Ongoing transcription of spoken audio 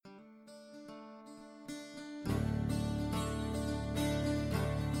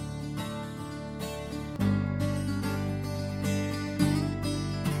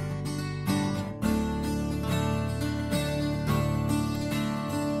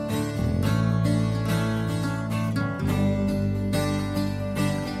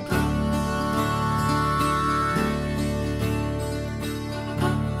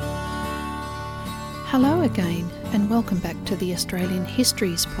Hello again, and welcome back to the Australian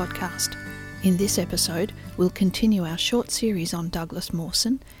Histories podcast. In this episode, we'll continue our short series on Douglas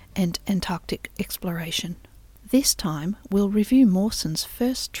Mawson and Antarctic exploration. This time, we'll review Mawson's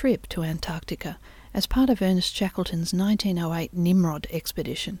first trip to Antarctica as part of Ernest Shackleton's 1908 Nimrod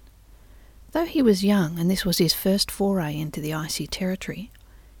expedition. Though he was young and this was his first foray into the icy territory,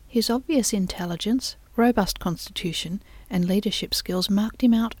 his obvious intelligence, robust constitution and leadership skills marked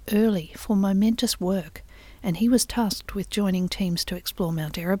him out early for momentous work, and he was tasked with joining teams to explore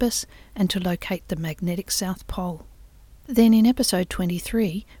Mount Erebus and to locate the magnetic South Pole. Then in episode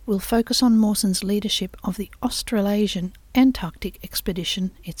 23, we'll focus on Mawson's leadership of the Australasian Antarctic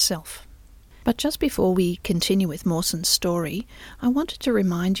expedition itself. But just before we continue with Mawson's story, I wanted to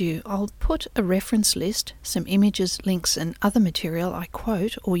remind you I'll put a reference list, some images, links and other material I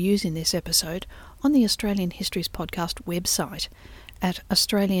quote or use in this episode on the Australian Histories Podcast website at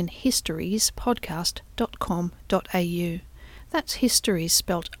australianhistoriespodcast.com.au. That's histories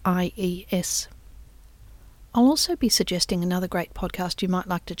spelt I-E-S. I'll also be suggesting another great podcast you might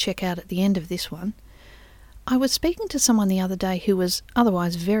like to check out at the end of this one. I was speaking to someone the other day who was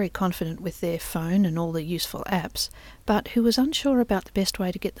otherwise very confident with their phone and all the useful apps, but who was unsure about the best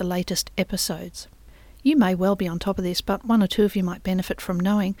way to get the latest episodes. You may well be on top of this, but one or two of you might benefit from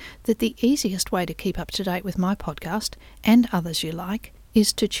knowing that the easiest way to keep up to date with my podcast, and others you like,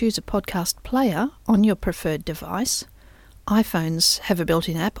 is to choose a podcast player on your preferred device. iPhones have a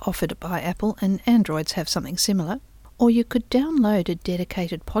built-in app offered by Apple, and Androids have something similar. Or you could download a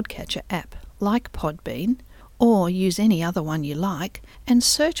dedicated podcatcher app like Podbean, or use any other one you like, and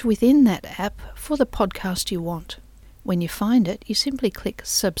search within that app for the podcast you want. When you find it, you simply click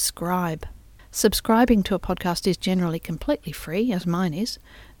subscribe. Subscribing to a podcast is generally completely free, as mine is,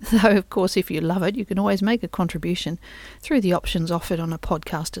 though of course if you love it you can always make a contribution through the options offered on a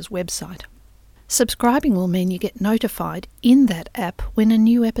podcaster's website. Subscribing will mean you get notified in that app when a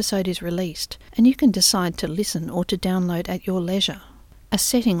new episode is released, and you can decide to listen or to download at your leisure. A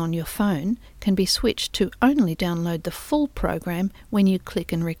setting on your phone can be switched to only download the full program when you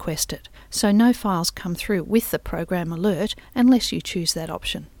click and request it, so no files come through with the program alert unless you choose that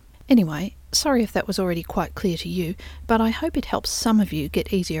option. Anyway, sorry if that was already quite clear to you, but I hope it helps some of you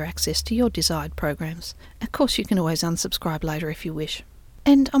get easier access to your desired programs. Of course, you can always unsubscribe later if you wish.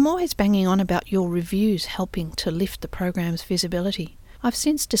 And I'm always banging on about your reviews helping to lift the program's visibility. I've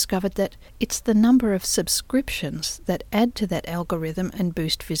since discovered that it's the number of subscriptions that add to that algorithm and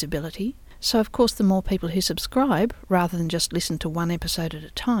boost visibility. So of course the more people who subscribe, rather than just listen to one episode at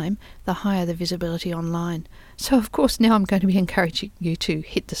a time, the higher the visibility online. So of course now I'm going to be encouraging you to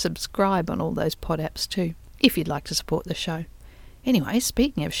hit the subscribe on all those pod apps too, if you'd like to support the show. Anyway,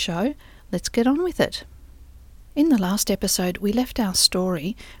 speaking of show, let's get on with it. In the last episode we left our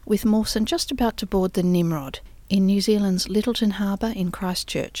story with Mawson just about to board the Nimrod in New Zealand's Lyttelton Harbour in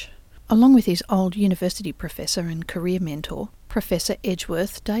Christchurch, along with his old university professor and career mentor, Professor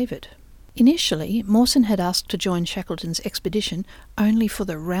Edgeworth David. Initially, Mawson had asked to join Shackleton's expedition only for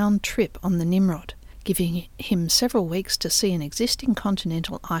the round trip on the Nimrod, giving him several weeks to see an existing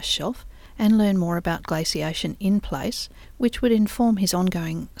continental ice shelf and learn more about glaciation in place, which would inform his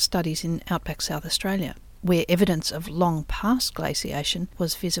ongoing studies in outback South Australia, where evidence of long past glaciation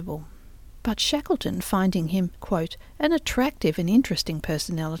was visible. But Shackleton, finding him, quote, an attractive and interesting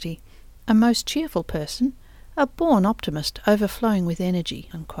personality, a most cheerful person, a born optimist overflowing with energy,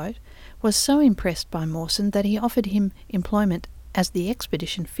 unquote, was so impressed by Mawson that he offered him employment as the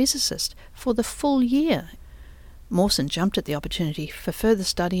expedition physicist for the full year. Mawson jumped at the opportunity for further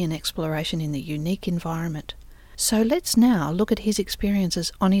study and exploration in the unique environment. So let's now look at his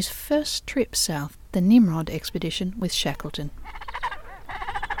experiences on his first trip south, the Nimrod expedition with Shackleton.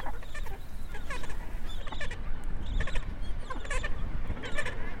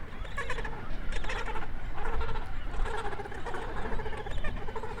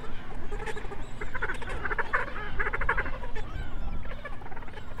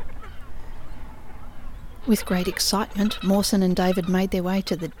 With great excitement, Mawson and David made their way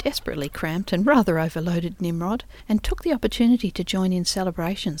to the desperately cramped and rather overloaded Nimrod and took the opportunity to join in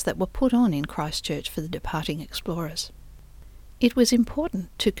celebrations that were put on in Christchurch for the departing explorers. It was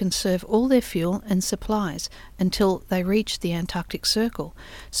important to conserve all their fuel and supplies until they reached the Antarctic Circle,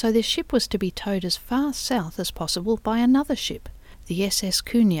 so their ship was to be towed as far south as possible by another ship, the SS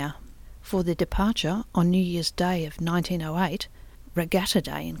Cunha. For the departure on New Year's Day of 1908, Regatta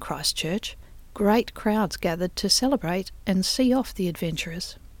Day in Christchurch, great crowds gathered to celebrate and see off the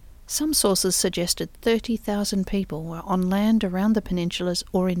adventurers. Some sources suggested 30,000 people were on land around the peninsulas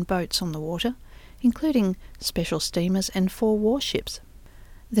or in boats on the water, including special steamers and 4 warships.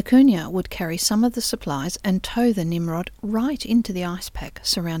 The Cunha would carry some of the supplies and tow the Nimrod right into the ice pack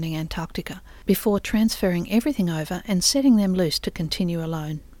surrounding Antarctica before transferring everything over and setting them loose to continue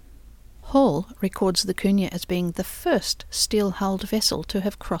alone. Hall records the Cunha as being the first steel-hulled vessel to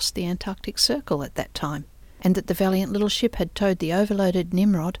have crossed the Antarctic Circle at that time, and that the valiant little ship had towed the overloaded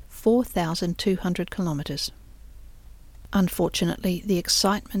Nimrod 4,200 kilometres. Unfortunately, the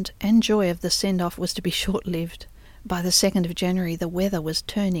excitement and joy of the send-off was to be short-lived. By the 2nd of January, the weather was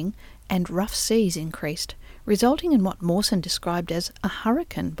turning and rough seas increased, resulting in what Mawson described as a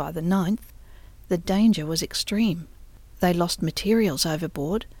hurricane by the 9th. The danger was extreme. They lost materials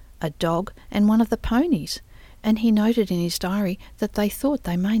overboard, a dog and one of the ponies, and he noted in his diary that they thought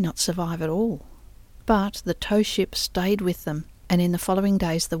they may not survive at all. But the tow ship stayed with them, and in the following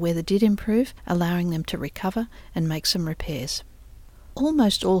days the weather did improve, allowing them to recover and make some repairs.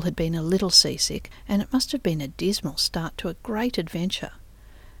 Almost all had been a little seasick, and it must have been a dismal start to a great adventure.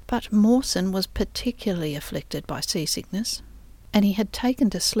 But Mawson was particularly afflicted by seasickness, and he had taken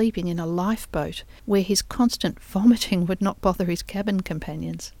to sleeping in a lifeboat where his constant vomiting would not bother his cabin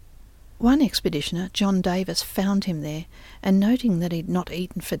companions. One expeditioner, John Davis, found him there, and noting that he'd not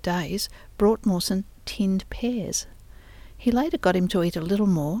eaten for days, brought Mawson tinned pears. He later got him to eat a little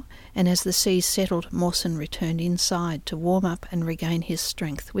more, and as the seas settled, Mawson returned inside to warm up and regain his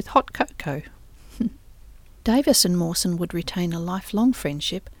strength with hot cocoa. Davis and Mawson would retain a lifelong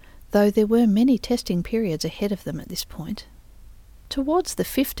friendship, though there were many testing periods ahead of them at this point. Towards the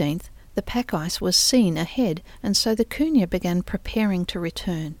 15th, the pack ice was seen ahead, and so the Cunha began preparing to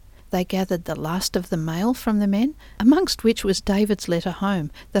return. They gathered the last of the mail from the men, amongst which was David's letter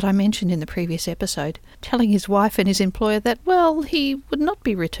home that I mentioned in the previous episode, telling his wife and his employer that, well, he would not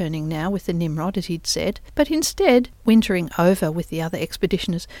be returning now with the Nimrod, as he'd said, but instead wintering over with the other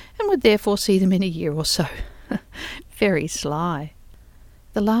expeditioners and would therefore see them in a year or so. Very sly.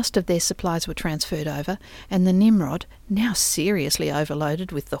 The last of their supplies were transferred over, and the Nimrod, now seriously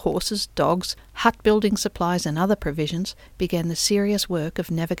overloaded with the horses, dogs, hut-building supplies and other provisions, began the serious work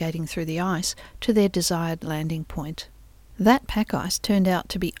of navigating through the ice to their desired landing point. That pack ice turned out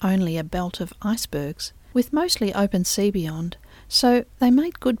to be only a belt of icebergs, with mostly open sea beyond, so they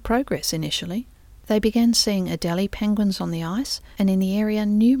made good progress initially. They began seeing Adelie penguins on the ice, and in the area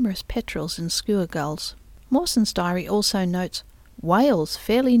numerous petrels and skua gulls. Mawson's diary also notes whales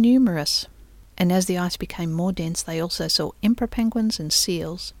fairly numerous, and as the ice became more dense they also saw emperor penguins and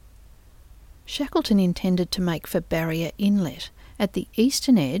seals. Shackleton intended to make for Barrier Inlet at the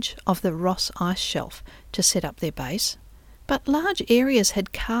eastern edge of the Ross Ice Shelf to set up their base, but large areas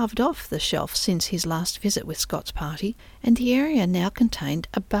had calved off the shelf since his last visit with Scott's party, and the area now contained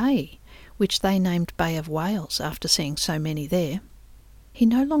a bay, which they named Bay of Whales after seeing so many there. He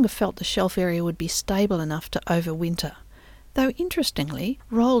no longer felt the shelf area would be stable enough to overwinter, though interestingly,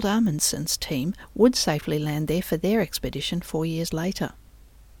 Roald Amundsen's team would safely land there for their expedition 4 years later.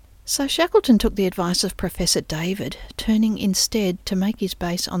 So Shackleton took the advice of Professor David, turning instead to make his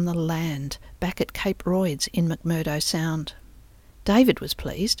base on the land, back at Cape Royds in McMurdo Sound. David was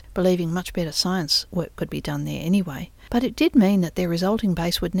pleased, believing much better science work could be done there anyway, but it did mean that their resulting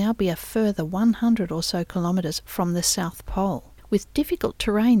base would now be a further 100 or so kilometres from the South Pole, with difficult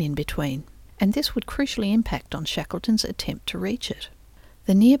terrain in between, and this would crucially impact on Shackleton's attempt to reach it.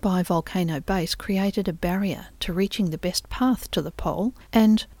 The nearby volcano base created a barrier to reaching the best path to the pole,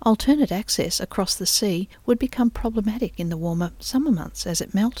 and alternate access across the sea would become problematic in the warmer summer months as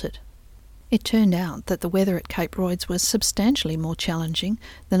it melted. It turned out that the weather at Cape Royds was substantially more challenging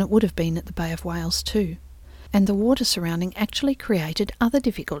than it would have been at the Bay of Whales too, and the water surrounding actually created other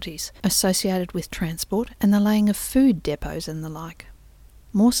difficulties associated with transport and the laying of food depots and the like.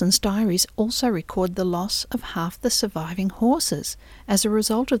 Mawson's diaries also record the loss of half the surviving horses as a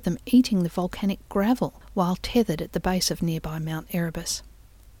result of them eating the volcanic gravel while tethered at the base of nearby Mount Erebus.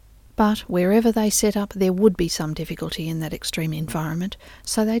 But wherever they set up, there would be some difficulty in that extreme environment,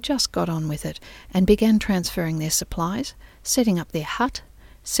 so they just got on with it and began transferring their supplies, setting up their hut,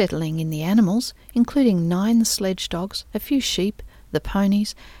 settling in the animals, including 9 sledge dogs, a few sheep, the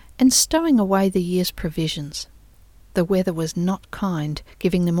ponies, and stowing away the year's provisions. The weather was not kind,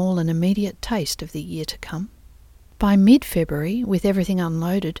 giving them all an immediate taste of the year to come. By mid-February, with everything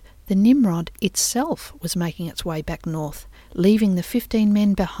unloaded, the Nimrod itself was making its way back north, leaving the 15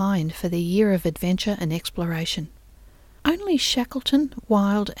 men behind for their year of adventure and exploration. Only Shackleton,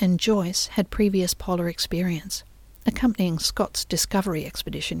 Wild and Joyce had previous polar experience, accompanying Scott's Discovery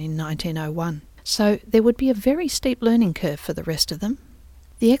expedition in 1901, so there would be a very steep learning curve for the rest of them.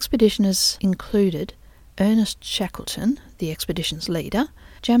 The expeditioners included Ernest Shackleton, the expedition's leader,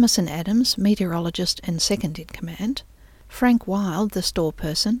 Jamison Adams, meteorologist and second in command, Frank Wild, the store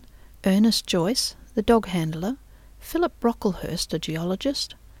person, Ernest Joyce, the dog handler, Philip Brocklehurst, a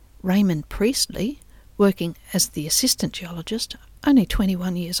geologist, Raymond Priestley, working as the assistant geologist, only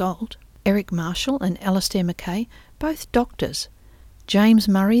 21 years old, Eric Marshall and Alastair Mackay, both doctors, James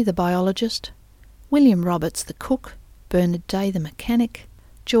Murray, the biologist, William Roberts, the cook, Bernard Day, the mechanic,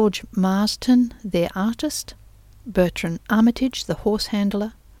 George Marston, their artist, Bertrand Armitage, the horse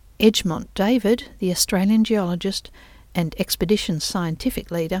handler, Edgemont David, the Australian geologist and expedition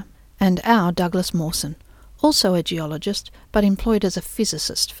scientific leader, and our Douglas Mawson, also a geologist but employed as a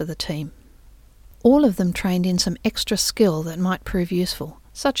physicist for the team. All of them trained in some extra skill that might prove useful,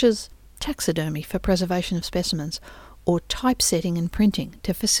 such as taxidermy for preservation of specimens, or typesetting and printing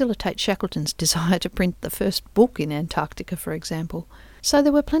to facilitate Shackleton's desire to print the first book in Antarctica, for example. So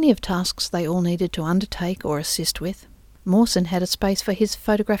there were plenty of tasks they all needed to undertake or assist with. Mawson had a space for his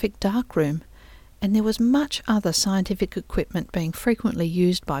photographic darkroom, and there was much other scientific equipment being frequently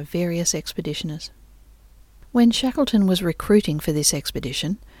used by various expeditioners. When Shackleton was recruiting for this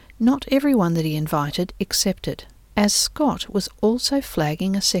expedition, not everyone that he invited accepted, as Scott was also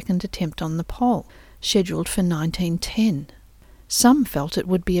flagging a second attempt on the pole, scheduled for 1910. Some felt it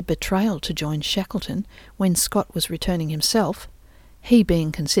would be a betrayal to join Shackleton when Scott was returning himself, he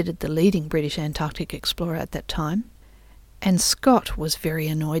being considered the leading British Antarctic explorer at that time, and Scott was very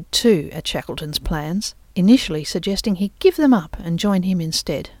annoyed too at Shackleton's plans, initially suggesting he give them up and join him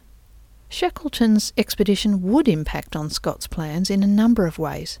instead. Shackleton's expedition would impact on Scott's plans in a number of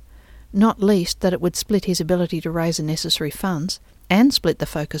ways, not least that it would split his ability to raise the necessary funds and split the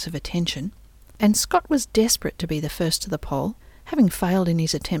focus of attention, and Scott was desperate to be the first to the pole, having failed in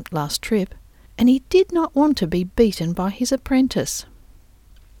his attempt last trip, and he did not want to be beaten by his apprentice.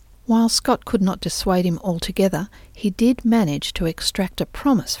 While Scott could not dissuade him altogether, he did manage to extract a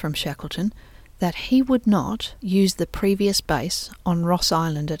promise from Shackleton that he would not use the previous base on Ross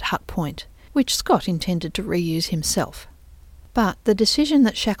Island at Hut Point, which Scott intended to reuse himself. But the decision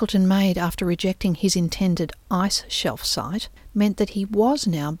that Shackleton made after rejecting his intended ice shelf site meant that he was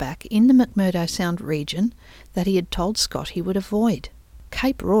now back in the McMurdo Sound region that he had told Scott he would avoid.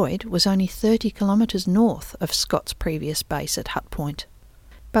 Cape Royd was only 30 kilometres north of Scott's previous base at Hut Point.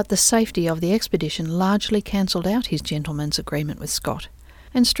 But the safety of the expedition largely cancelled out his gentleman's agreement with Scott,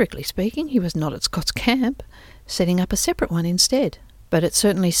 and strictly speaking he was not at Scott's camp, setting up a separate one instead. But it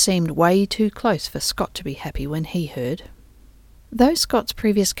certainly seemed way too close for Scott to be happy when he heard. Though Scott's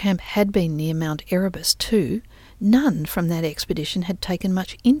previous camp had been near Mount Erebus too, none from that expedition had taken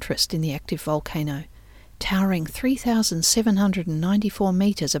much interest in the active volcano, towering 3,794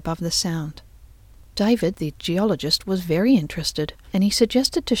 metres above the Sound. David, the geologist, was very interested, and he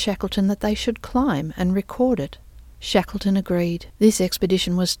suggested to Shackleton that they should climb and record it. Shackleton agreed. This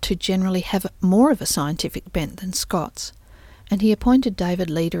expedition was to generally have more of a scientific bent than Scott's, and he appointed David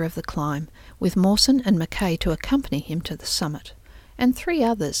leader of the climb, with Mawson and Mackay to accompany him to the summit, and 3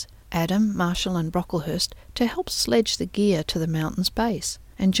 others, Adam, Marshall and Brocklehurst, to help sledge the gear to the mountain's base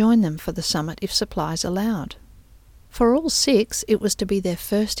and join them for the summit if supplies allowed. For all 6, it was to be their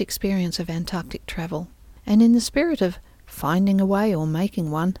first experience of Antarctic travel, and in the spirit of finding a way or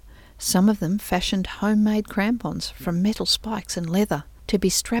making one, some of them fashioned homemade crampons from metal spikes and leather to be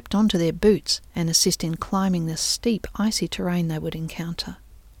strapped onto their boots and assist in climbing the steep, icy terrain they would encounter.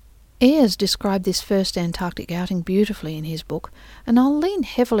 Ayres described this first Antarctic outing beautifully in his book, and I'll lean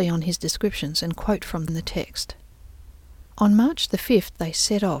heavily on his descriptions and quote from the text. On March the 5th they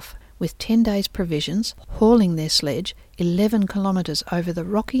set off, with 10 days' provisions, hauling their sledge 11 kilometres over the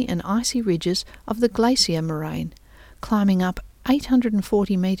rocky and icy ridges of the glacier moraine, climbing up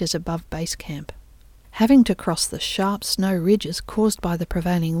 840 metres above base camp. Having to cross the sharp snow ridges caused by the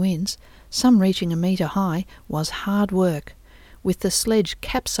prevailing winds, some reaching a metre high, was hard work, with the sledge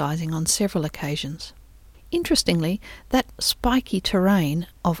capsizing on several occasions. Interestingly, that spiky terrain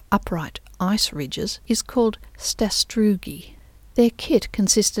of upright ice ridges is called Stastrugi. Their kit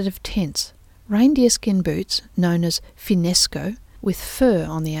consisted of tents, reindeer skin boots known as finnesko, with fur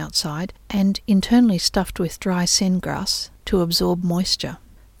on the outside and internally stuffed with dry sengrass to absorb moisture.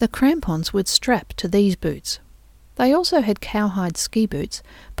 The crampons would strap to these boots. They also had cowhide ski boots,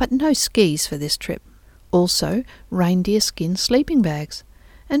 but no skis for this trip. Also reindeer skin sleeping bags.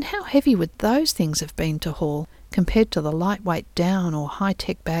 And how heavy would those things have been to haul compared to the lightweight down or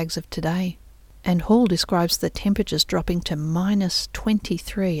high-tech bags of today? And Hall describes the temperatures dropping to minus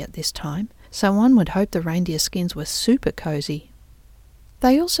 23 at this time, so one would hope the reindeer skins were super cosy.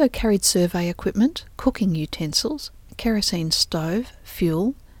 They also carried survey equipment, cooking utensils, kerosene stove,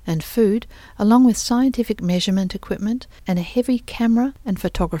 fuel and food, along with scientific measurement equipment and a heavy camera and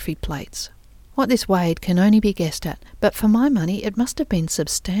photography plates. What this weighed can only be guessed at, but for my money it must have been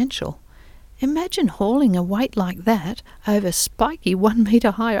substantial. Imagine hauling a weight like that over spiky 1 metre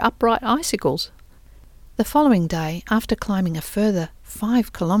high upright icicles. The following day, after climbing a further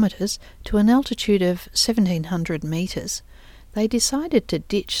 5 kilometres to an altitude of 1,700 metres, they decided to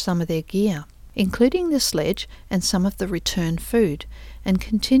ditch some of their gear, including the sledge and some of the return food, and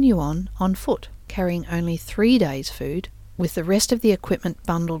continue on foot, carrying only 3 days' food, with the rest of the equipment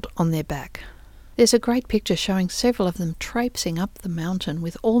bundled on their back. There's a great picture showing several of them traipsing up the mountain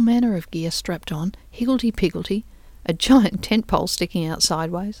with all manner of gear strapped on, higgledy-piggledy, a giant tent pole sticking out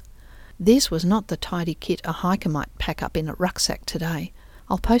sideways. This was not the tidy kit a hiker might pack up in a rucksack today.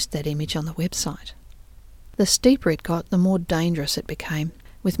 I'll post that image on the website. The steeper it got, the more dangerous it became,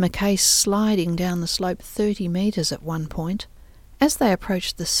 with Mackay sliding down the slope 30 metres at one point. As they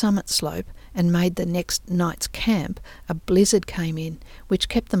approached the summit slope and made the next night's camp, a blizzard came in, which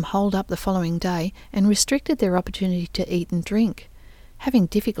kept them holed up the following day and restricted their opportunity to eat and drink, having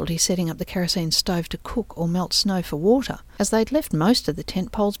difficulty setting up the kerosene stove to cook or melt snow for water, as they'd left most of the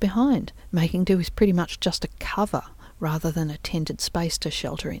tent poles behind, making do with pretty much just a cover rather than a tented space to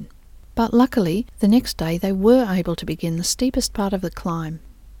shelter in. But luckily, the next day they were able to begin the steepest part of the climb.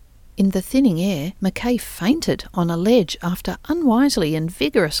 In the thinning air, Mackay fainted on a ledge after unwisely and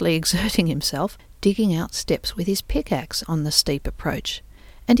vigorously exerting himself, digging out steps with his pickaxe on the steep approach,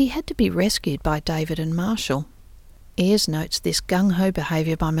 and he had to be rescued by David and Marshall. Ayres notes this gung-ho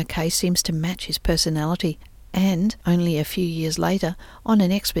behaviour by Mackay seems to match his personality, and, only a few years later, on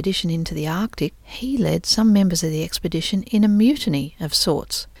an expedition into the Arctic, he led some members of the expedition in a mutiny of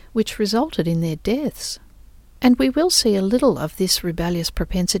sorts, which resulted in their deaths. And we will see a little of this rebellious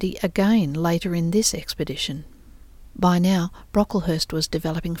propensity again later in this expedition. By now, Brocklehurst was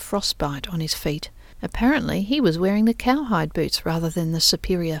developing frostbite on his feet. Apparently he was wearing the cowhide boots rather than the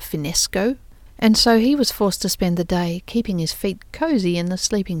superior finnesko, and so he was forced to spend the day keeping his feet cosy in the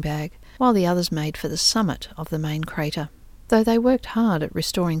sleeping bag, while the others made for the summit of the main crater. Though they worked hard at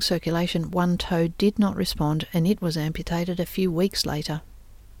restoring circulation, one toe did not respond, and it was amputated a few weeks later.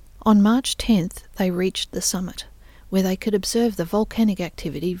 On March 10th, they reached the summit, where they could observe the volcanic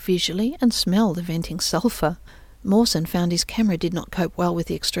activity visually and smell the venting sulphur. Mawson found his camera did not cope well with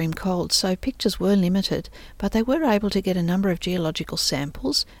the extreme cold, so pictures were limited, but they were able to get a number of geological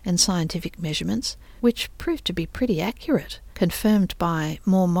samples and scientific measurements, which proved to be pretty accurate, confirmed by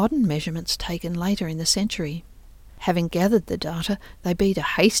more modern measurements taken later in the century. Having gathered the data, they beat a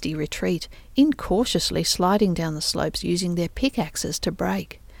hasty retreat, incautiously sliding down the slopes using their pickaxes to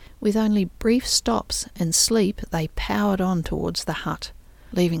brake. With only brief stops and sleep, they powered on towards the hut,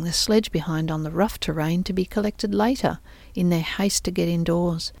 leaving the sledge behind on the rough terrain to be collected later in their haste to get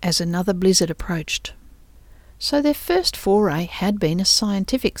indoors as another blizzard approached. So their first foray had been a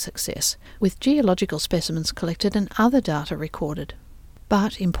scientific success, with geological specimens collected and other data recorded.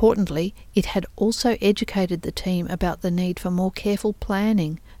 But, importantly, it had also educated the team about the need for more careful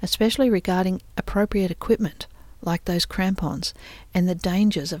planning, especially regarding appropriate equipment, like those crampons, and the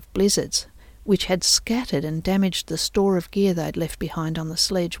dangers of blizzards, which had scattered and damaged the store of gear they'd left behind on the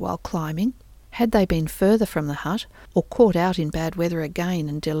sledge while climbing. Had they been further from the hut, or caught out in bad weather again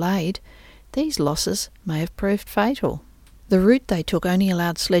and delayed, these losses may have proved fatal. The route they took only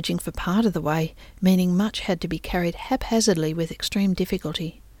allowed sledging for part of the way, meaning much had to be carried haphazardly with extreme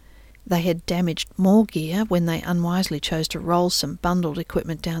difficulty. They had damaged more gear when they unwisely chose to roll some bundled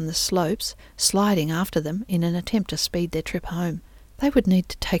equipment down the slopes, sliding after them in an attempt to speed their trip home. They would need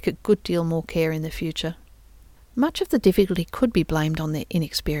to take a good deal more care in the future. Much of the difficulty could be blamed on their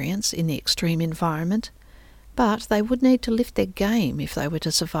inexperience in the extreme environment, but they would need to lift their game if they were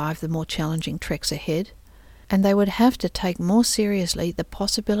to survive the more challenging treks ahead, and they would have to take more seriously the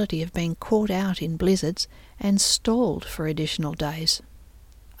possibility of being caught out in blizzards and stalled for additional days.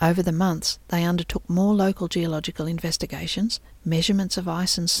 Over the months, they undertook more local geological investigations, measurements of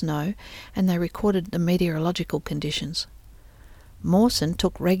ice and snow, and they recorded the meteorological conditions. Mawson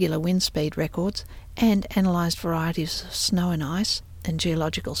took regular wind speed records and analysed varieties of snow and ice and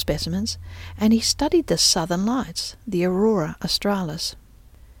geological specimens, and he studied the southern lights, the aurora australis.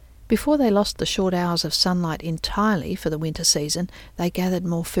 Before they lost the short hours of sunlight entirely for the winter season, they gathered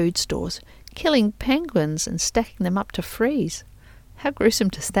more food stores, killing penguins and stacking them up to freeze. How gruesome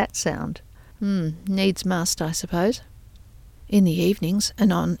does that sound? Needs must, I suppose. In the evenings,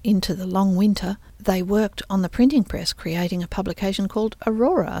 and on into the long winter, they worked on the printing press, creating a publication called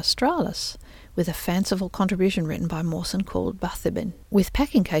Aurora Australis, with a fanciful contribution written by Mawson called Bathibin, with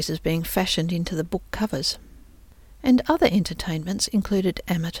packing cases being fashioned into the book covers. And other entertainments included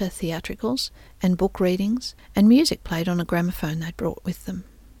amateur theatricals and book readings and music played on a gramophone they'd brought with them.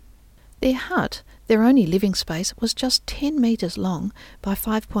 Their hut, their only living space, was just 10 metres long by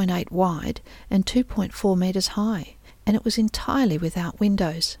 5.8 wide and 2.4 metres high, and it was entirely without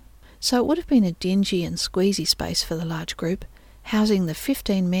windows. So it would have been a dingy and squeezy space for the large group, housing the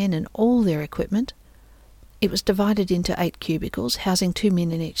 15 men and all their equipment. It was divided into 8 cubicles, housing 2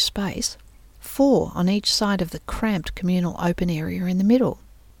 men in each space, 4 on each side of the cramped communal open area in the middle.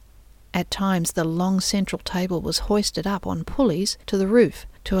 At times the long central table was hoisted up on pulleys to the roof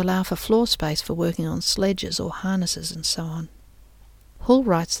to allow for floor space for working on sledges or harnesses and so on. Hull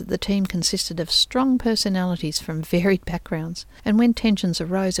writes that the team consisted of strong personalities from varied backgrounds, and when tensions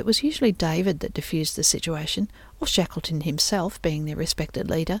arose it was usually David that diffused the situation, or Shackleton himself being their respected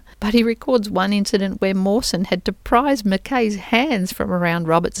leader, but he records one incident where Mawson had to prise Mackay's hands from around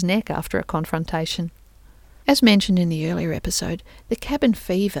Robert's neck after a confrontation. As mentioned in the earlier episode, the cabin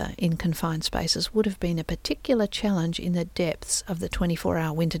fever in confined spaces would have been a particular challenge in the depths of the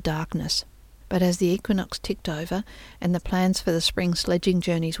 24-hour winter darkness. But as the equinox ticked over and the plans for the spring sledging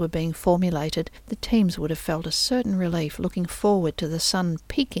journeys were being formulated, the teams would have felt a certain relief looking forward to the sun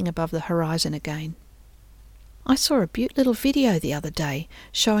peaking above the horizon again. I saw a beaut little video the other day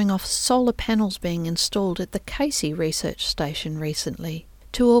showing off solar panels being installed at the Casey Research Station recently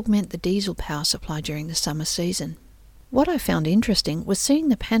to augment the diesel power supply during the summer season. What I found interesting was seeing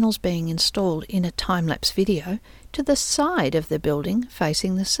the panels being installed in a time-lapse video to the side of the building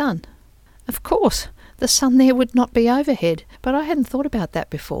facing the sun. Of course, the sun there would not be overhead, but I hadn't thought about that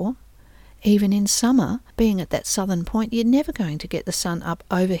before. Even in summer, being at that southern point, you're never going to get the sun up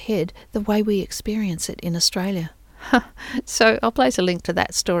overhead the way we experience it in Australia. So I'll place a link to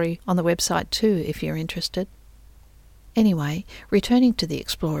that story on the website too if you're interested. Anyway, returning to the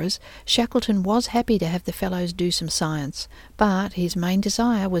explorers, Shackleton was happy to have the fellows do some science, but his main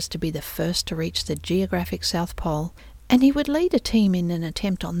desire was to be the first to reach the geographic South Pole, and he would lead a team in an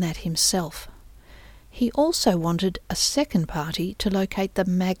attempt on that himself. He also wanted a second party to locate the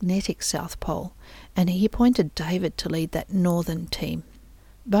magnetic South Pole, and he appointed David to lead that northern team.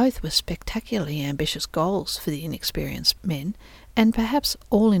 Both were spectacularly ambitious goals for the inexperienced men, and perhaps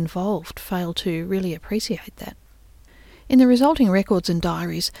all involved failed to really appreciate that. In the resulting records and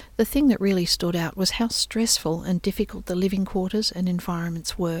diaries, the thing that really stood out was how stressful and difficult the living quarters and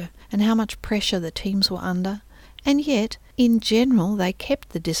environments were, and how much pressure the teams were under. And yet, in general, they kept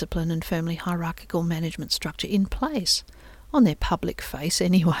the discipline and firmly hierarchical management structure in place, on their public face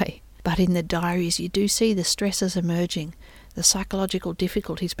anyway. But in the diaries you do see the stresses emerging, the psychological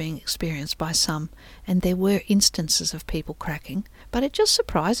difficulties being experienced by some, and there were instances of people cracking, but it just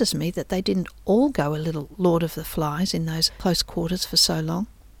surprises me that they didn't all go a little Lord of the Flies in those close quarters for so long.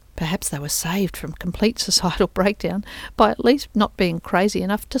 Perhaps they were saved from complete societal breakdown by at least not being crazy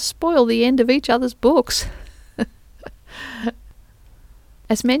enough to spoil the end of each other's books.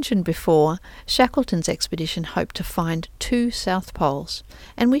 As mentioned before, Shackleton's expedition hoped to find 2 South Poles,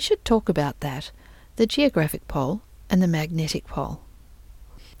 and we should talk about that, the geographic pole and the magnetic pole.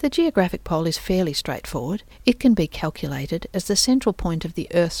 The geographic pole is fairly straightforward. It can be calculated as the central point of the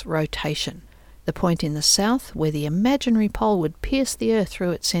Earth's rotation, the point in the south where the imaginary pole would pierce the Earth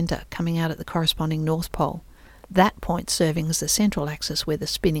through its centre, coming out at the corresponding North Pole, that point serving as the central axis where the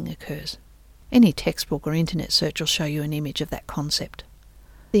spinning occurs. Any textbook or internet search will show you an image of that concept.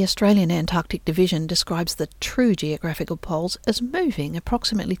 The Australian Antarctic Division describes the true geographical poles as moving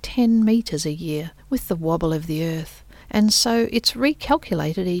approximately 10 metres a year with the wobble of the Earth, and so it's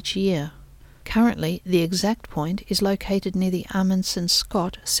recalculated each year. Currently, the exact point is located near the Amundsen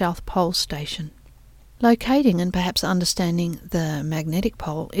Scott South Pole Station. Locating and perhaps understanding the magnetic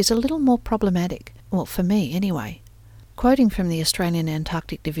pole is a little more problematic, well, for me anyway. Quoting from the Australian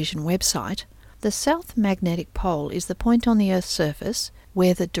Antarctic Division website, the South Magnetic Pole is the point on the Earth's surface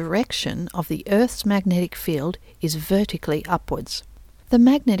where the direction of the Earth's magnetic field is vertically upwards. The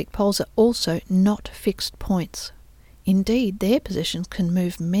magnetic poles are also not fixed points. Indeed, their positions can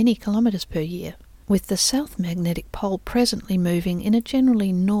move many kilometres per year, with the South Magnetic Pole presently moving in a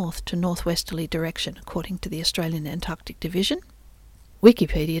generally north to northwesterly direction, according to the Australian Antarctic Division.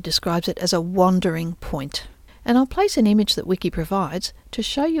 Wikipedia describes it as a wandering point, and I'll place an image that Wiki provides to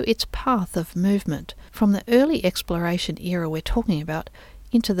show you its path of movement from the early exploration era we're talking about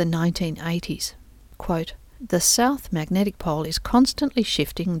into the 1980s. Quote, "The South Magnetic Pole is constantly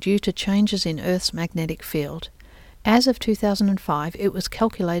shifting due to changes in Earth's magnetic field. As of 2005, it was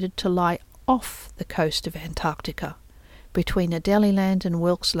calculated to lie off the coast of Antarctica, between Adelie Land and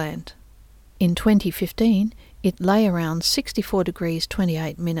Wilkes Land. In 2015, it lay around 64 degrees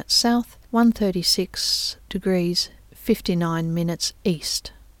 28 minutes south, 136 degrees 59 minutes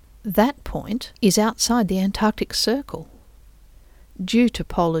east. That point is outside the Antarctic Circle. Due to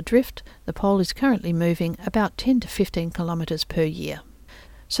polar drift, the pole is currently moving about 10 to 15 kilometres per year.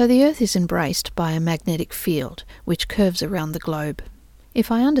 So the Earth is embraced by a magnetic field which curves around the globe.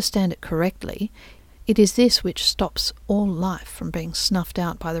 If I understand it correctly, it is this which stops all life from being snuffed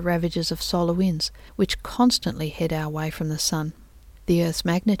out by the ravages of solar winds, which constantly head our way from the sun. The Earth's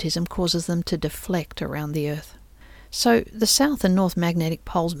magnetism causes them to deflect around the Earth. So the south and north magnetic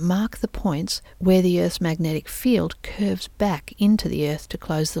poles mark the points where the Earth's magnetic field curves back into the Earth to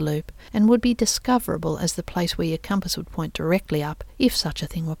close the loop, and would be discoverable as the place where your compass would point directly up if such a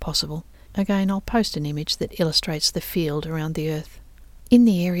thing were possible. Again, I'll post an image that illustrates the field around the Earth. In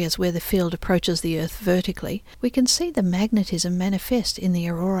the areas where the field approaches the Earth vertically, we can see the magnetism manifest in the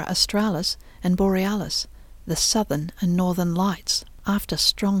aurora australis and borealis, the southern and northern lights, after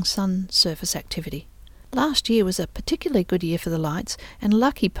strong sun surface activity. Last year was a particularly good year for the lights, and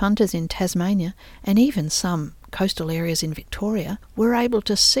lucky punters in Tasmania and even some coastal areas in Victoria were able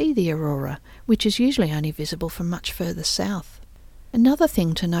to see the aurora, which is usually only visible from much further south. Another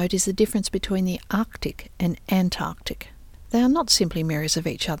thing to note is the difference between the Arctic and Antarctic. They are not simply mirrors of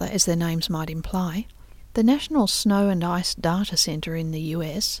each other, as their names might imply. The National Snow and Ice Data Center in the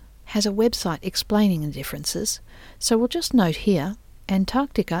US has a website explaining the differences, so we'll just note here,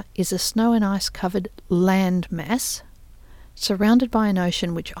 Antarctica is a snow and ice covered land mass surrounded by an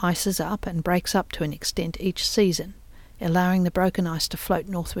ocean which ices up and breaks up to an extent each season, allowing the broken ice to float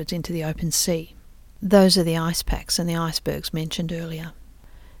northwards into the open sea. Those are the ice packs and the icebergs mentioned earlier.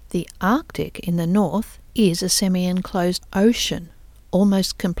 The Arctic in the north is a semi-enclosed ocean,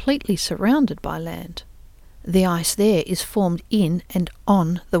 almost completely surrounded by land. The ice there is formed in and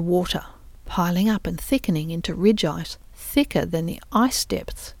on the water, piling up and thickening into ridge ice thicker than the ice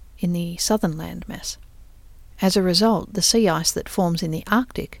depths in the southern landmass. As a result, the sea ice that forms in the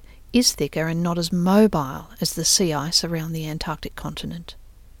Arctic is thicker and not as mobile as the sea ice around the Antarctic continent.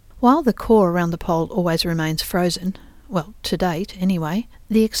 While the core around the pole always remains frozen, well, to date anyway,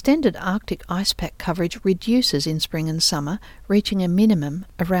 the extended Arctic ice pack coverage reduces in spring and summer, reaching a minimum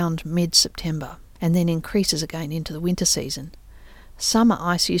around mid-September, and then increases again into the winter season. Summer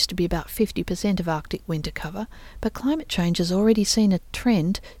ice used to be about 50% of Arctic winter cover, but climate change has already seen a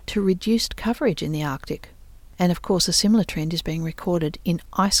trend to reduced coverage in the Arctic. And of course a similar trend is being recorded in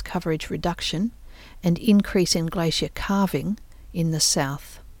ice coverage reduction and increase in glacier calving in the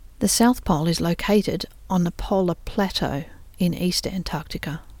south. The South Pole is located on the polar plateau in East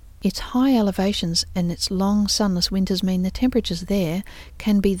Antarctica. Its high elevations and its long sunless winters mean the temperatures there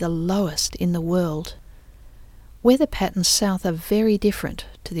can be the lowest in the world. Weather patterns south are very different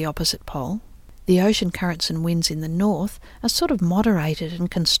to the opposite pole. The ocean currents and winds in the north are sort of moderated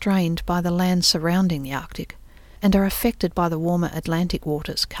and constrained by the land surrounding the Arctic, and are affected by the warmer Atlantic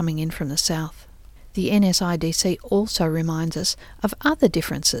waters coming in from the south. The NSIDC also reminds us of other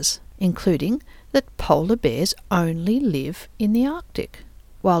differences, including that polar bears only live in the Arctic,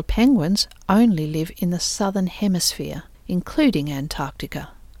 while penguins only live in the southern hemisphere, including Antarctica.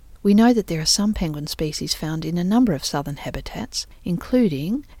 We know that there are some penguin species found in a number of southern habitats,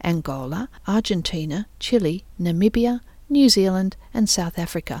 including Angola, Argentina, Chile, Namibia, New Zealand and South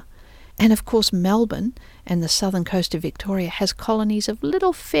Africa. And of course Melbourne and the southern coast of Victoria has colonies of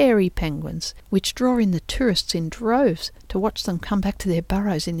little fairy penguins, which draw in the tourists in droves to watch them come back to their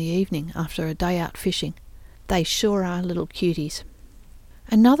burrows in the evening after a day out fishing. They sure are little cuties.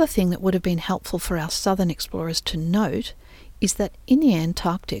 Another thing that would have been helpful for our southern explorers to note is that in the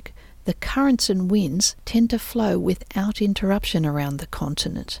Antarctic, the currents and winds tend to flow without interruption around the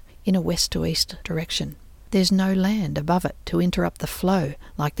continent in a west to east direction. There's no land above it to interrupt the flow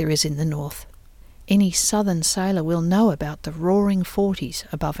like there is in the north. Any southern sailor will know about the roaring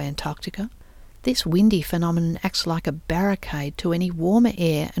 40s above Antarctica. This windy phenomenon acts like a barricade to any warmer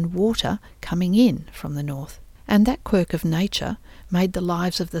air and water coming in from the north. And that quirk of nature made the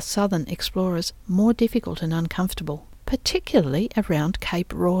lives of the southern explorers more difficult and uncomfortable, particularly around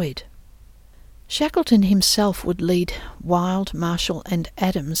Cape Royde. Shackleton himself would lead Wild, Marshall and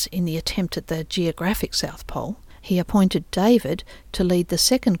Adams in the attempt at the geographic South Pole. He appointed David to lead the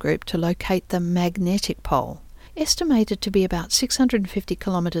second group to locate the magnetic pole, estimated to be about 650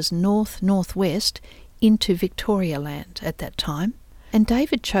 kilometres north-northwest into Victoria Land at that time, and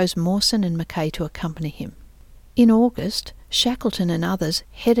David chose Mawson and Mackay to accompany him. In August, Shackleton and others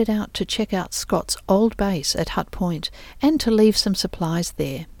headed out to check out Scott's old base at Hut Point and to leave some supplies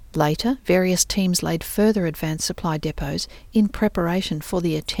there. Later, various teams laid further advanced supply depots in preparation for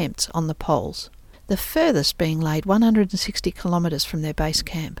the attempts on the poles, the furthest being laid 160 kilometres from their base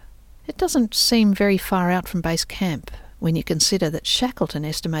camp. It doesn't seem very far out from base camp when you consider that Shackleton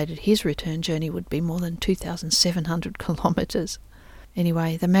estimated his return journey would be more than 2,700 kilometres.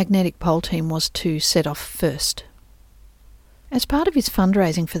 Anyway, the magnetic pole team was to set off first. As part of his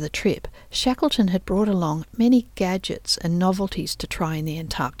fundraising for the trip, Shackleton had brought along many gadgets and novelties to try in the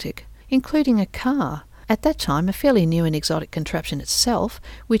Antarctic, including a car, at that time a fairly new and exotic contraption itself,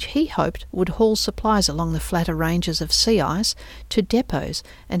 which he hoped would haul supplies along the flatter ranges of sea ice to depots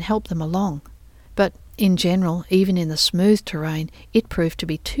and help them along. But in general, even in the smooth terrain, it proved to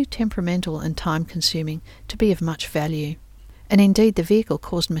be too temperamental and time-consuming to be of much value. And indeed the vehicle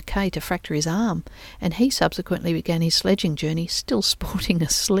caused Mackay to fracture his arm, and he subsequently began his sledging journey still sporting a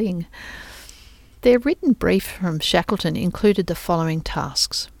sling. Their written brief from Shackleton included the following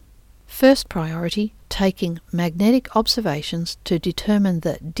tasks. First priority, taking magnetic observations to determine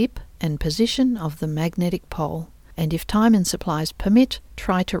the dip and position of the magnetic pole, and if time and supplies permit,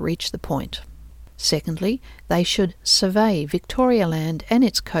 try to reach the point. Secondly, they should survey Victoria Land and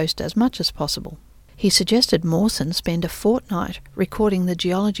its coast as much as possible. He suggested Mawson spend a fortnight recording the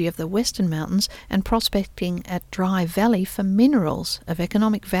geology of the Western Mountains and prospecting at Dry Valley for minerals of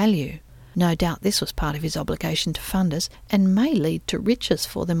economic value. No doubt this was part of his obligation to funders and may lead to riches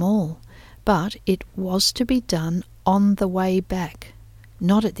for them all, but it was to be done on the way back,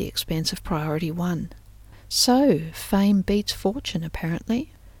 not at the expense of priority one. So, fame beats fortune,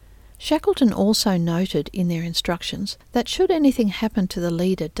 apparently. Shackleton also noted in their instructions that should anything happen to the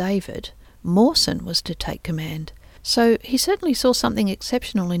leader, David, Mawson was to take command. So he certainly saw something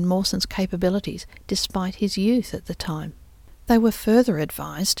exceptional in Mawson's capabilities, despite his youth at the time. They were further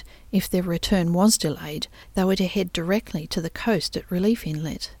advised, if their return was delayed, they were to head directly to the coast at Relief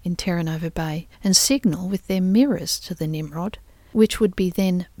Inlet in Terra Nova Bay and signal with their mirrors to the Nimrod, which would be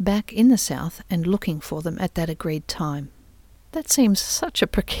then back in the south and looking for them at that agreed time. That seems such a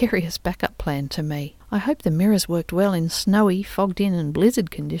precarious backup plan to me. I hope the mirrors worked well in snowy, fogged-in and blizzard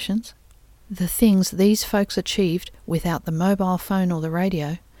conditions. The things these folks achieved without the mobile phone or the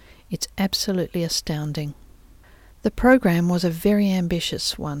radio, it's absolutely astounding. The program was a very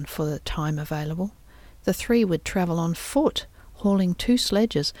ambitious one for the time available. The three would travel on foot, hauling 2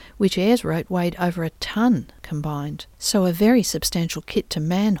 sledges, which Ayres wrote weighed over a ton combined, so a very substantial kit to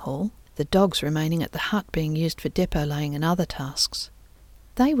man-haul, the dogs remaining at the hut being used for depot laying and other tasks.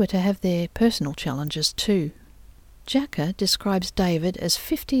 They were to have their personal challenges too. Jacka describes David as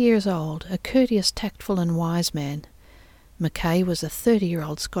 50 years old, a courteous, tactful and wise man. Mackay was a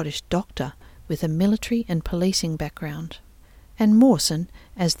 30-year-old Scottish doctor with a military and policing background, and Mawson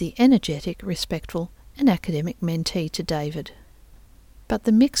as the energetic, respectful and academic mentee to David. But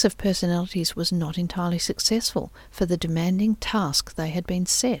the mix of personalities was not entirely successful for the demanding task they had been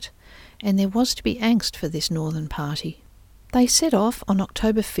set, and there was to be angst for this northern party. They set off on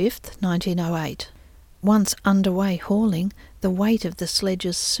October 5th, 1908. Once underway hauling, the weight of the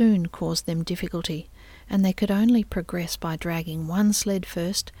sledges soon caused them difficulty, and they could only progress by dragging one sled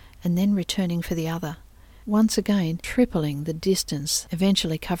first and then returning for the other, once again tripling the distance,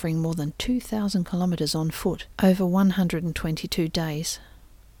 eventually covering more than 2,000 kilometres on foot over 122 days.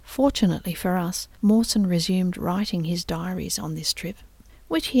 Fortunately for us, Mawson resumed writing his diaries on this trip,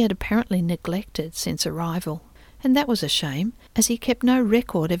 which he had apparently neglected since arrival. And that was a shame, as he kept no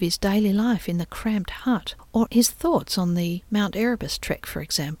record of his daily life in the cramped hut, or his thoughts on the Mount Erebus trek, for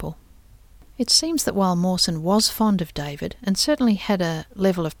example. It seems that while Mawson was fond of David, and certainly had a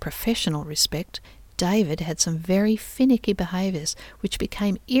level of professional respect, David had some very finicky behaviours which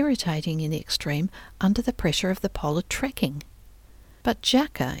became irritating in the extreme under the pressure of the polar trekking. But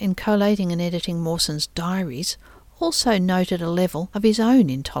Jacka, in collating and editing Mawson's diaries, also noted a level of his own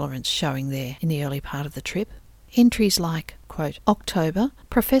intolerance showing there in the early part of the trip. Entries like, quote, October,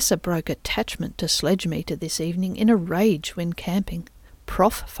 Professor broke attachment to sledge meter this evening in a rage when camping.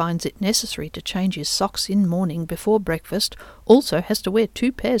 Prof finds it necessary to change his socks in morning before breakfast, also has to wear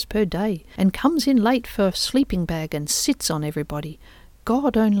 2 pairs per day, and comes in late for sleeping bag and sits on everybody.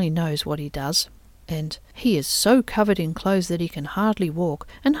 God only knows what he does. And he is so covered in clothes that he can hardly walk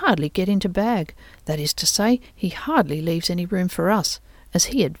and hardly get into bag. That is to say, he hardly leaves any room for us, as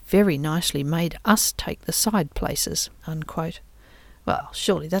he had very nicely made us take the side places, unquote. Well,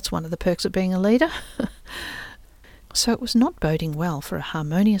 surely that's one of the perks of being a leader. So it was not boding well for a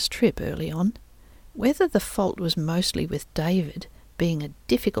harmonious trip early on. Whether the fault was mostly with David, being a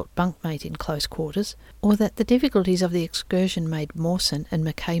difficult bunkmate in close quarters, or that the difficulties of the excursion made Mawson and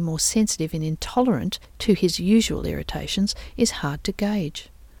Mackay more sensitive and intolerant to his usual irritations, is hard to gauge.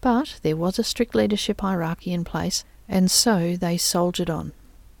 But there was a strict leadership hierarchy in place, and so they soldiered on.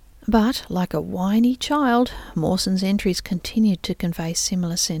 But, like a whiny child, Mawson's entries continued to convey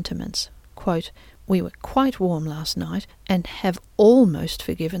similar sentiments. Quote, We were quite warm last night and have almost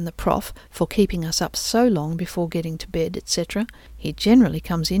forgiven the prof for keeping us up so long before getting to bed, etc. He generally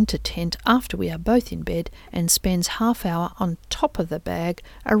comes into tent after we are both in bed and spends half hour on top of the bag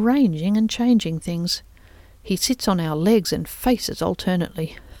arranging and changing things. He sits on our legs and faces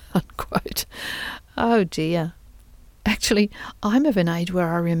alternately." Unquote. Oh dear. Actually, I'm of an age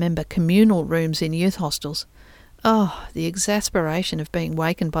where I remember communal rooms in youth hostels. Oh, the exasperation of being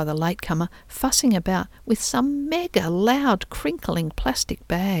wakened by the latecomer fussing about with some mega loud crinkling plastic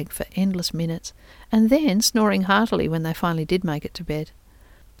bag for endless minutes, and then snoring heartily when they finally did make it to bed.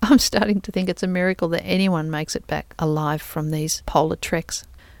 I'm starting to think it's a miracle that anyone makes it back alive from these polar treks.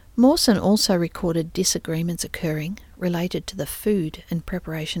 Mawson also recorded disagreements occurring related to the food and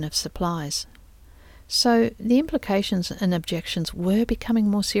preparation of supplies. So the implications and objections were becoming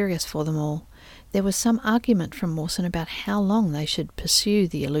more serious for them all. There was some argument from Mawson about how long they should pursue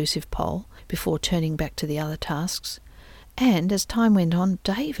the elusive pole before turning back to the other tasks. And as time went on,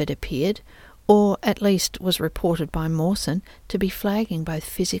 David appeared, or at least was reported by Mawson, to be flagging both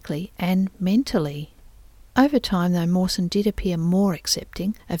physically and mentally. Over time, though, Mawson did appear more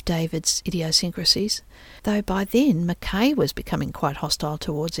accepting of David's idiosyncrasies, though by then Mackay was becoming quite hostile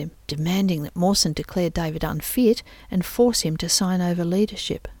towards him, demanding that Mawson declare David unfit and force him to sign over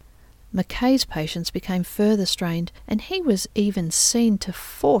leadership. Mackay's patience became further strained, and he was even seen to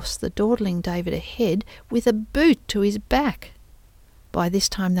force the dawdling David ahead with a boot to his back. By this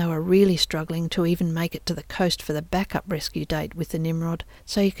time they were really struggling to even make it to the coast for the backup rescue date with the Nimrod,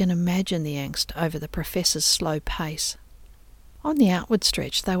 so you can imagine the angst over the professor's slow pace. On the outward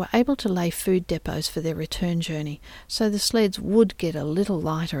stretch they were able to lay food depots for their return journey, so the sleds would get a little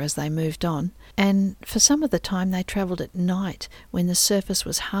lighter as they moved on, and for some of the time they travelled at night when the surface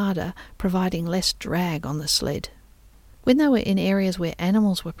was harder, providing less drag on the sled. When they were in areas where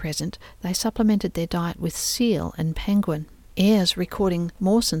animals were present, they supplemented their diet with seal and penguin. Ayres recording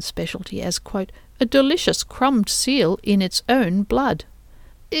Mawson's specialty as, quote, "a delicious crumbed seal in its own blood."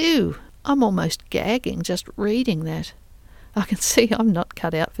 Ew, I'm almost gagging just reading that. I can see I'm not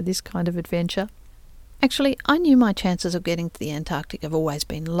cut out for this kind of adventure. Actually, I knew my chances of getting to the Antarctic have always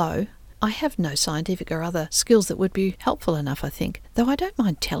been low. I have no scientific or other skills that would be helpful enough, I think, though I don't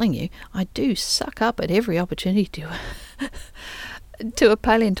mind telling you, I do suck up at every opportunity to a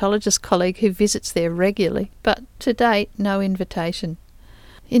paleontologist colleague who visits there regularly, but to date, no invitation.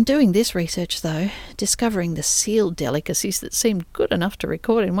 In doing this research, though, discovering the seal delicacies that seemed good enough to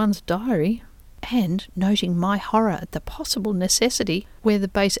record in one's diary, and noting my horror at the possible necessity where the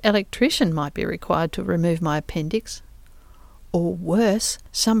base electrician might be required to remove my appendix. Or worse,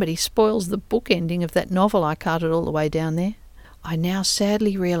 somebody spoils the book ending of that novel I carted all the way down there. I now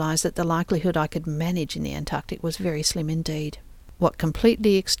sadly realise that the likelihood I could manage in the Antarctic was very slim indeed. What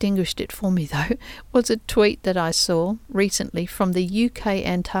completely extinguished it for me, though, was a tweet that I saw recently from the UK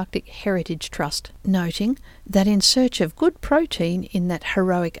Antarctic Heritage Trust, noting that in search of good protein in that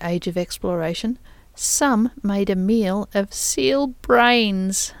heroic age of exploration, some made a meal of seal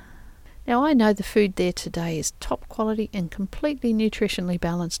brains. Now, I know the food there today is top quality and completely nutritionally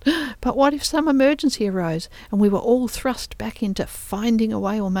balanced, but what if some emergency arose and we were all thrust back into finding a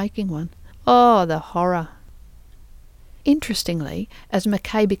way or making one? Oh, the horror. Interestingly, as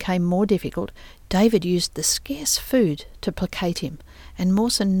Mackay became more difficult, David used the scarce food to placate him, and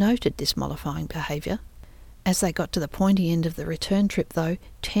Mawson noted this mollifying behaviour. As they got to the pointy end of the return trip, though,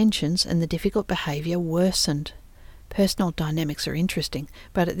 tensions and the difficult behaviour worsened. Personal dynamics are interesting,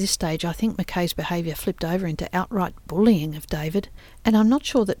 but at this stage I think Mackay's behaviour flipped over into outright bullying of David, and I'm not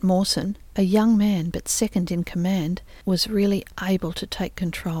sure that Mawson, a young man but second in command, was really able to take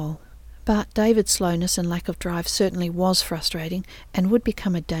control. But David's slowness and lack of drive certainly was frustrating and would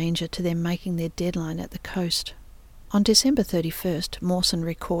become a danger to them making their deadline at the coast. On December 31st, Mawson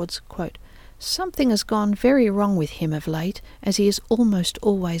records, quote, "Something has gone very wrong with him of late, as he is almost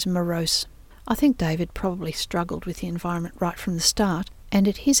always morose." I think David probably struggled with the environment right from the start, and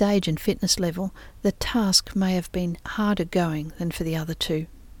at his age and fitness level, the task may have been harder going than for the other two.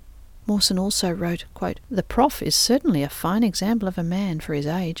 Mawson also wrote, quote, "The Prof is certainly a fine example of a man for his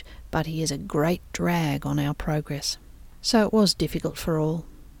age, but he is a great drag on our progress." So it was difficult for all.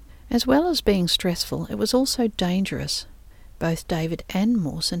 As well as being stressful, it was also dangerous. Both David and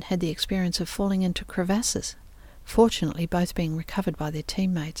Mawson had the experience of falling into crevasses, fortunately both being recovered by their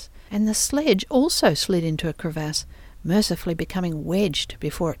teammates, and the sledge also slid into a crevasse, mercifully becoming wedged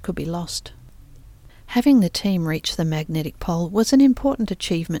before it could be lost. Having the team reach the magnetic pole was an important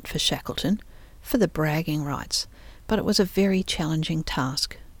achievement for Shackleton, for the bragging rights, but it was a very challenging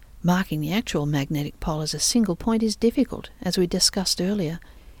task. Marking the actual magnetic pole as a single point is difficult, as we discussed earlier.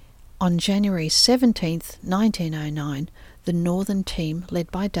 On January 17th, 1909, the northern team,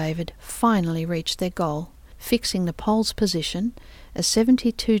 led by David, finally reached their goal, fixing the pole's position as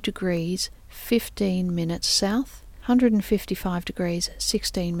 72 degrees 15 minutes south, 155 degrees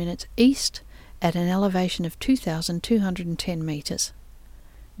 16 minutes east, at an elevation of 2,210 metres.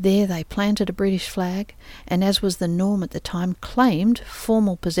 There they planted a British flag, and as was the norm at the time, claimed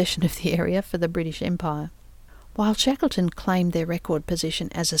formal possession of the area for the British Empire. While Shackleton claimed their record position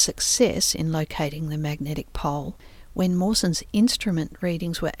as a success in locating the magnetic pole, when Mawson's instrument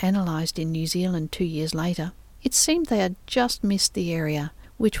readings were analysed in New Zealand 2 years later, it seemed they had just missed the area,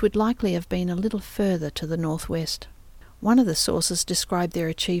 which would likely have been a little further to the northwest. One of the sources described their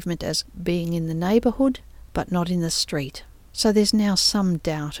achievement as being in the neighbourhood, but not in the street, so there's now some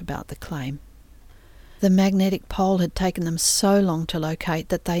doubt about the claim. The magnetic pole had taken them so long to locate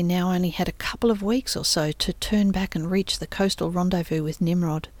that they now only had a couple of weeks or so to turn back and reach the coastal rendezvous with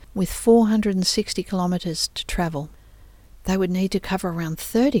Nimrod, with 460 kilometres to travel. They would need to cover around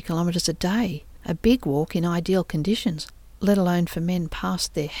 30 kilometres a day, a big walk in ideal conditions, let alone for men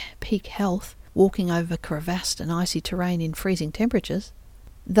past their peak health, walking over crevassed and icy terrain in freezing temperatures.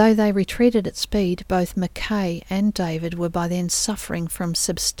 Though they retreated at speed, both Mackay and David were by then suffering from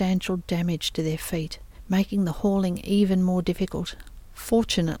substantial damage to their feet, making the hauling even more difficult.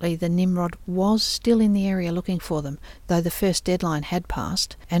 Fortunately, the Nimrod was still in the area looking for them, though the first deadline had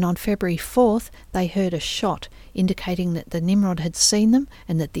passed, and on February 4th they heard a shot indicating that the Nimrod had seen them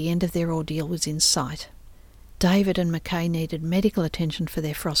and that the end of their ordeal was in sight. David and Mackay needed medical attention for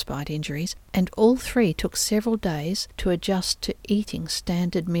their frostbite injuries, and all three took several days to adjust to eating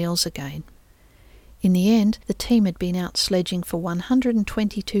standard meals again. In the end, the team had been out sledging for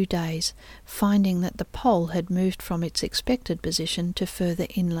 122 days, finding that the pole had moved from its expected position to further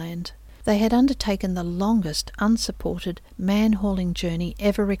inland. They had undertaken the longest unsupported man-hauling journey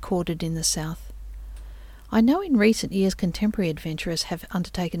ever recorded in the south. I know in recent years contemporary adventurers have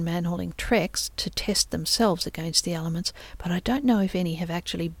undertaken man-hauling treks to test themselves against the elements, but I don't know if any have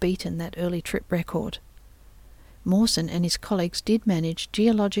actually beaten that early trip record. Mawson and his colleagues did manage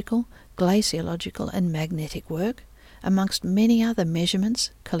geological, glaciological and magnetic work, amongst many other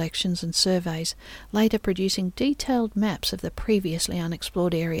measurements, collections and surveys, later producing detailed maps of the previously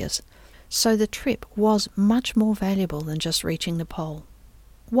unexplored areas, so the trip was much more valuable than just reaching the pole.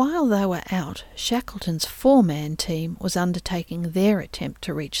 While they were out, Shackleton's four-man team was undertaking their attempt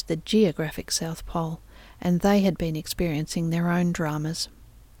to reach the geographic South Pole, and they had been experiencing their own dramas.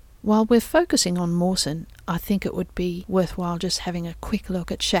 While we're focusing on Mawson, I think it would be worthwhile just having a quick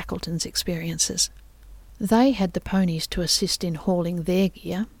look at Shackleton's experiences. They had the ponies to assist in hauling their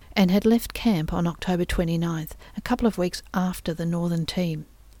gear, and had left camp on October 29th, a couple of weeks after the northern team.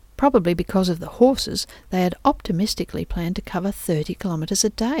 Probably because of the horses, they had optimistically planned to cover 30 kilometres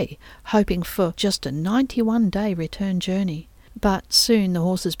a day, hoping for just a 91-day return journey. But soon the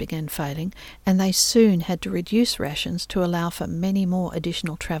horses began failing, and they soon had to reduce rations to allow for many more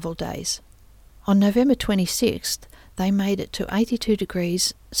additional travel days. On November 26th, they made it to 82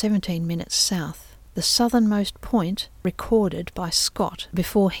 degrees 17 minutes south, the southernmost point recorded by Scott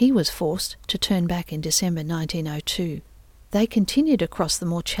before he was forced to turn back in December 1902. They continued across the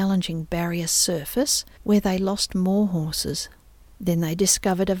more challenging barrier surface, where they lost more horses. Then they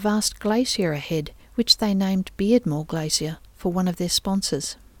discovered a vast glacier ahead, which they named Beardmore Glacier for one of their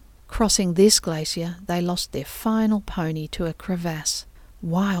sponsors. Crossing this glacier, they lost their final pony to a crevasse,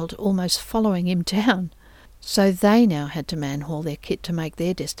 Wild almost following him down. So they now had to man-haul their kit to make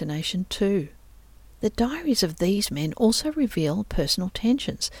their destination too. The diaries of these men also reveal personal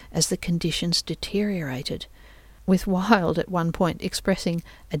tensions as the conditions deteriorated, with Wild at one point expressing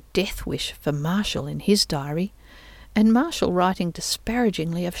a death wish for Marshall in his diary, and Marshall writing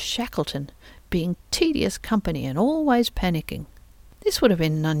disparagingly of Shackleton, being tedious company and always panicking. This would have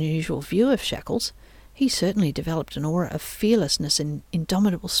been an unusual view of Shackles. He certainly developed an aura of fearlessness and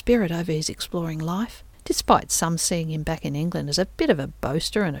indomitable spirit over his exploring life, despite some seeing him back in England as a bit of a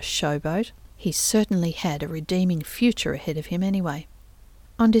boaster and a showboat. He certainly had a redeeming future ahead of him anyway.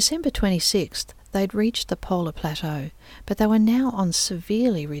 On December 26th, they'd reached the polar plateau, but they were now on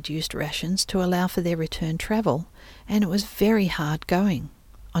severely reduced rations to allow for their return travel, and it was very hard going.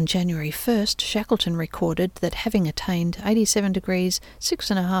 On January 1st, Shackleton recorded that having attained 87 degrees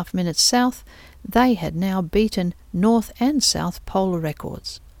 6.5 minutes south, they had now beaten North and South polar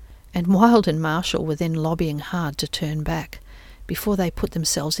records. And Wild and Marshall were then lobbying hard to turn back, before they put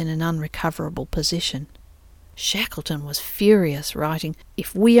themselves in an unrecoverable position. Shackleton was furious, writing,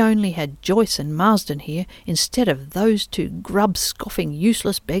 "If we only had Joyce and Marsden here, instead of those two grub-scoffing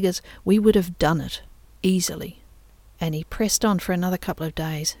useless beggars, we would have done it, easily." and he pressed on for another couple of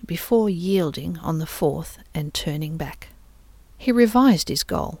days before yielding on the 4th and turning back. He revised his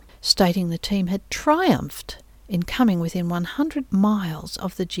goal, stating the team had triumphed in coming within 100 miles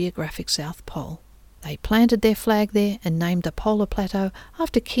of the geographic South Pole. They planted their flag there and named the polar plateau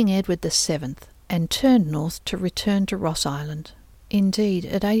after King Edward VII and turned north to return to Ross Island. Indeed,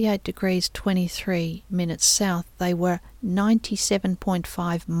 at 88 degrees 23 minutes south, they were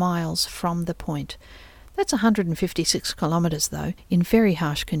 97.5 miles from the point. That's 156 kilometres, though, in very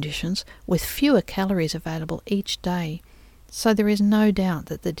harsh conditions, with fewer calories available each day. So there is no doubt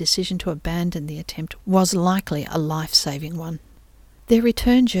that the decision to abandon the attempt was likely a life-saving one. Their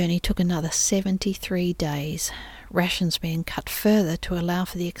return journey took another 73 days, rations being cut further to allow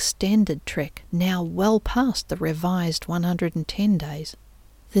for the extended trek, now well past the revised 110 days.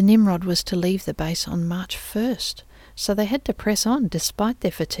 The Nimrod was to leave the base on March 1st, so they had to press on despite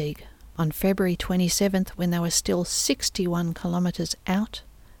their fatigue. On February 27th, when they were still 61 kilometres out,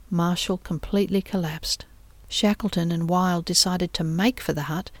 Marshall completely collapsed. Shackleton and Wild decided to make for the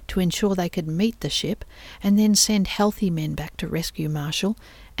hut to ensure they could meet the ship and then send healthy men back to rescue Marshall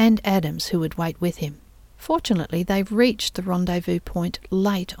and Adams, who would wait with him. Fortunately, they reached the rendezvous point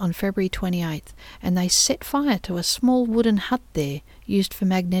late on February 28th, and they set fire to a small wooden hut there used for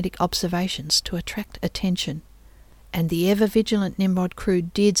magnetic observations to attract attention. And the ever-vigilant Nimrod crew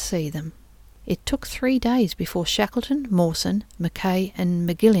did see them. It took 3 days before Shackleton, Mawson, Mackay and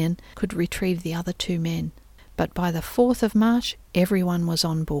McGillian could retrieve the other 2 men. But by the 4th of March, everyone was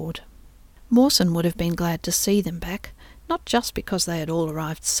on board. Mawson would have been glad to see them back, not just because they had all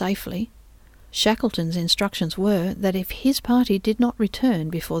arrived safely. Shackleton's instructions were that if his party did not return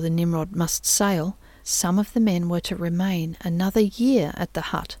before the Nimrod must sail, some of the men were to remain another year at the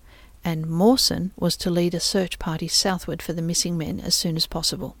hut, and Mawson was to lead a search party southward for the missing men as soon as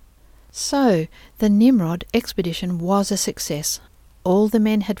possible. So, the Nimrod expedition was a success. All the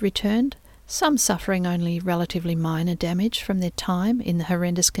men had returned, some suffering only relatively minor damage from their time in the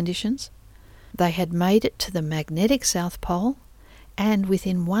horrendous conditions. They had made it to the magnetic South Pole and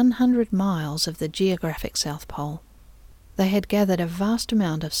within 100 miles of the geographic South Pole. They had gathered a vast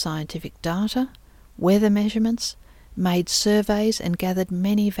amount of scientific data, weather measurements, made surveys and gathered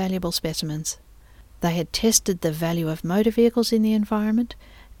many valuable specimens. They had tested the value of motor vehicles in the environment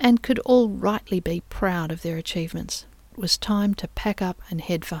and could all rightly be proud of their achievements. It was time to pack up and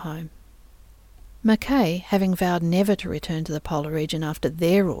head for home. Mackay, having vowed never to return to the polar region after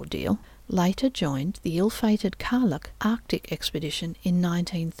their ordeal, later joined the ill-fated Karluk Arctic expedition in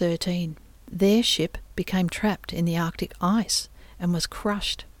 1913. Their ship became trapped in the Arctic ice and was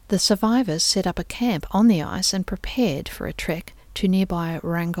crushed. The survivors set up a camp on the ice and prepared for a trek to nearby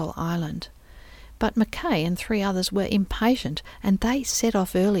Wrangel Island. But Mackay and 3 others were impatient, and they set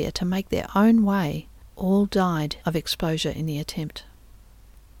off earlier to make their own way. All died of exposure in the attempt.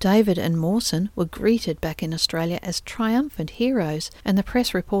 David and Mawson were greeted back in Australia as triumphant heroes, and the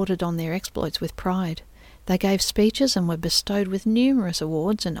press reported on their exploits with pride. They gave speeches and were bestowed with numerous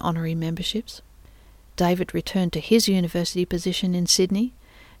awards and honorary memberships. David returned to his university position in Sydney,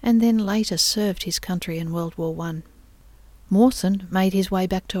 and then later served his country in World War I. Mawson made his way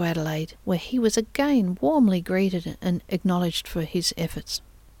back to Adelaide, where he was again warmly greeted and acknowledged for his efforts.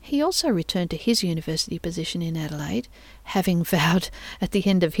 He also returned to his university position in Adelaide, having vowed at the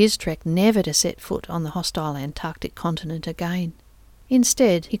end of his trek never to set foot on the hostile Antarctic continent again.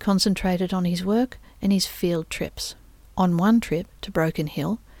 Instead, he concentrated on his work and his field trips. On one trip to Broken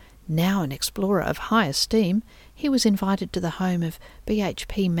Hill, now an explorer of high esteem, he was invited to the home of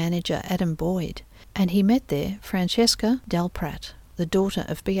BHP manager Adam Boyd, and he met there Francesca Delprat, the daughter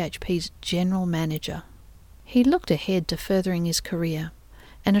of BHP's general manager. He looked ahead to furthering his career,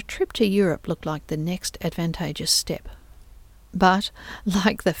 and a trip to Europe looked like the next advantageous step. But,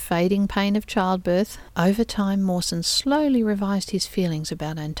 like the fading pain of childbirth, over time Mawson slowly revised his feelings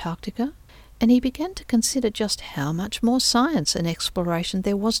about Antarctica, and he began to consider just how much more science and exploration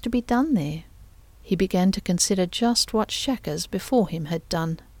there was to be done there. He began to consider just what Shackers before him had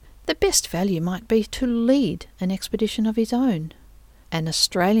done. The best value might be to lead an expedition of his own, an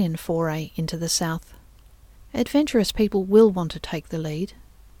Australian foray into the south. Adventurous people will want to take the lead.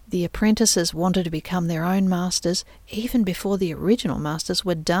 The apprentices wanted to become their own masters even before the original masters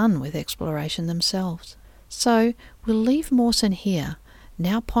were done with exploration themselves. So we'll leave Mawson here,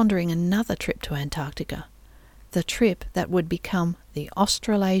 now pondering another trip to Antarctica, the trip that would become the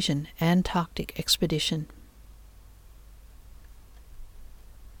Australasian Antarctic Expedition.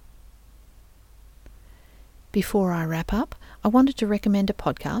 Before I wrap up, I wanted to recommend a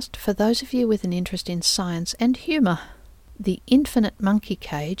podcast for those of you with an interest in science and humour. The Infinite Monkey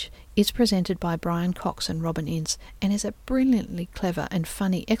Cage is presented by Brian Cox and Robin Ince and is a brilliantly clever and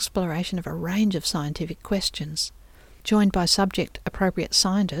funny exploration of a range of scientific questions. Joined by subject-appropriate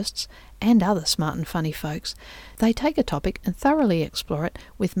scientists and other smart and funny folks, they take a topic and thoroughly explore it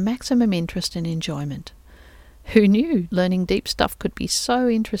with maximum interest and enjoyment. Who knew learning deep stuff could be so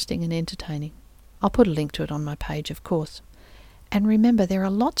interesting and entertaining? I'll put a link to it on my page, of course. And remember, there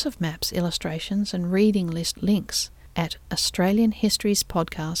are lots of maps, illustrations and reading list links at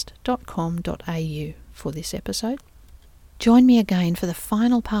australianhistoriespodcast.com.au for this episode. Join me again for the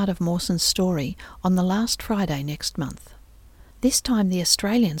final part of Mawson's story on the last Friday next month. This time the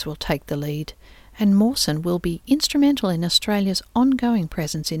Australians will take the lead, and Mawson will be instrumental in Australia's ongoing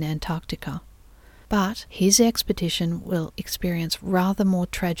presence in Antarctica. But his expedition will experience rather more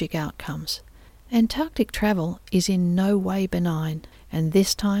tragic outcomes. Antarctic travel is in no way benign, and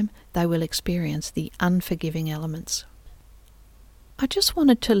this time they will experience the unforgiving elements. I just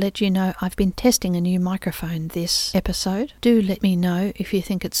wanted to let you know I've been testing a new microphone this episode. Do let me know if you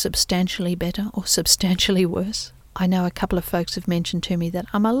think it's substantially better or substantially worse. I know a couple of folks have mentioned to me that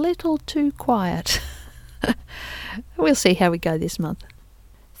I'm a little too quiet. We'll see how we go this month.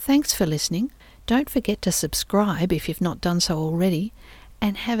 Thanks for listening. Don't forget to subscribe if you've not done so already,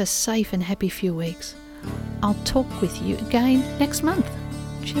 and have a safe and happy few weeks. I'll talk with you again next month.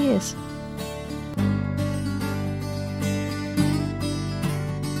 Cheers.